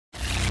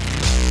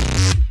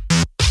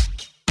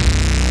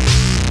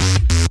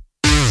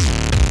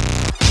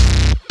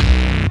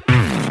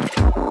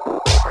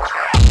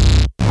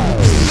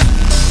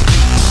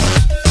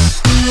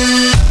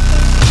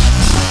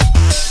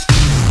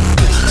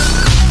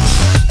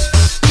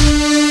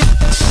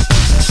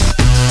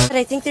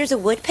I think there's a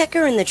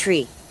woodpecker in the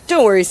tree.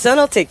 Don't worry, son,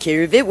 I'll take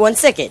care of it. 1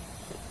 second.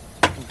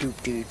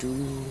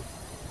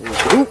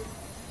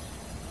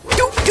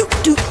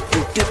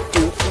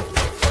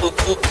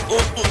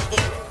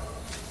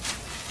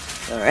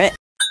 Alright.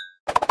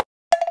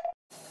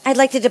 I'd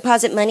like to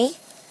deposit money.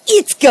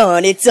 It's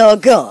gone, it's all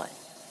gone.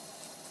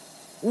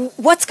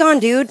 What's gone,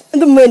 dude?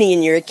 The money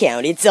in your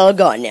account, it's all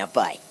gone now,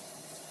 bye.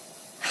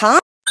 Huh?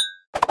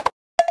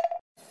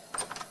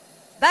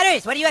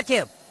 Butters, what are you up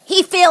to?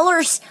 Hey,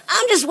 fellers,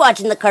 I'm just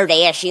watching the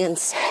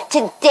Kardashians.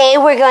 Today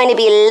we're going to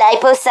be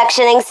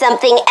liposuctioning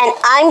something, and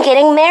I'm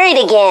getting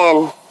married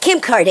again. Kim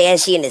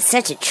Kardashian is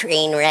such a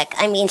train wreck.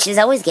 I mean, she's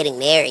always getting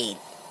married.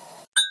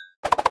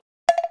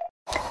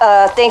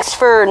 Thanks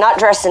for not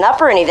dressing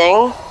up or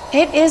anything.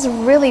 It is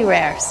really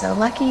rare, so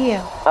lucky you.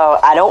 Oh,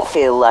 I don't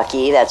feel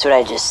lucky. That's what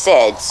I just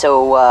said.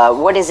 So,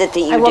 what is it that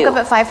you do? I woke up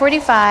at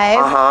 5:45.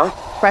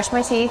 Uh-huh. Brushed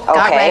my teeth,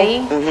 got ready,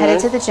 headed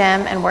to the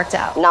gym, and worked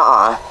out.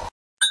 Nuh-uh.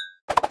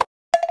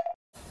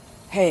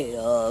 Hey,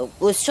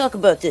 let's talk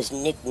about this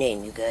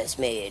nickname you guys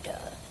made.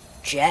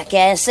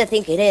 Jackass, I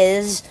think it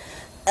is.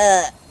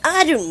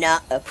 I do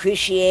not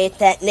appreciate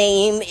that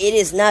name. It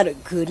is not a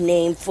good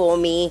name for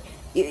me.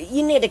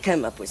 You need to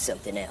come up with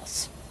something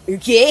else.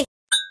 Okay?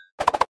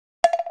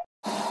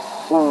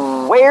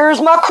 Where's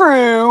my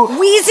crew?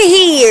 We's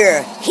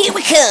here. Here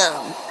we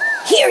come.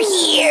 Here,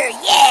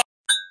 yeah.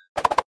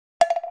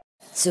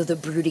 So the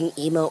brooding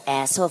emo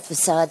asshole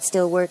facade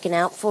still working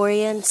out for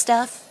you and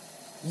stuff?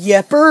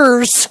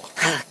 Yepers.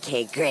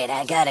 Okay, great.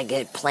 I got a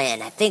good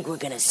plan. I think we're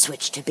gonna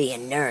switch to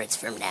being nerds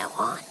from now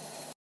on.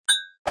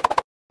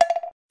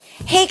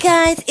 Hey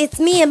guys, it's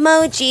me,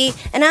 Emoji,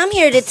 and I'm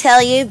here to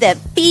tell you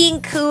that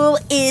being cool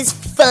is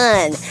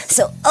fun.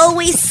 So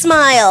always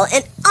smile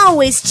and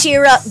always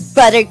cheer up,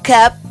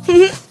 Buttercup.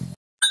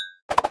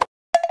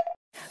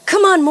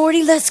 Come on,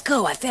 Morty, let's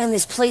go. I found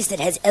this place that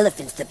has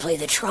elephants that play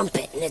the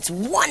trumpet, and it's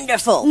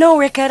wonderful. No,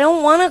 Rick, I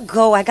don't want to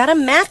go. I got a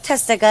math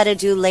test I got to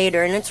do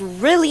later, and it's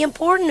really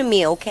important to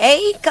me,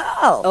 okay?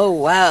 Go. Oh,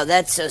 wow,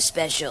 that's so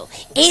special.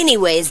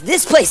 Anyways,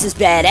 this place is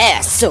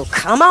badass, so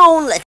come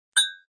on, let's...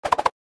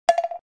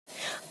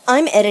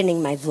 I'm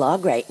editing my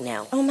vlog right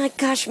now. Oh my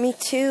gosh, me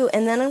too.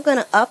 And then I'm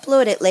gonna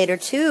upload it later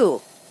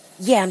too.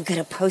 Yeah, I'm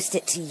gonna post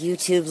it to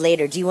YouTube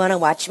later. Do you wanna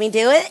watch me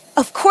do it?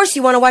 Of course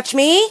you wanna watch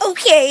me?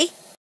 Okay.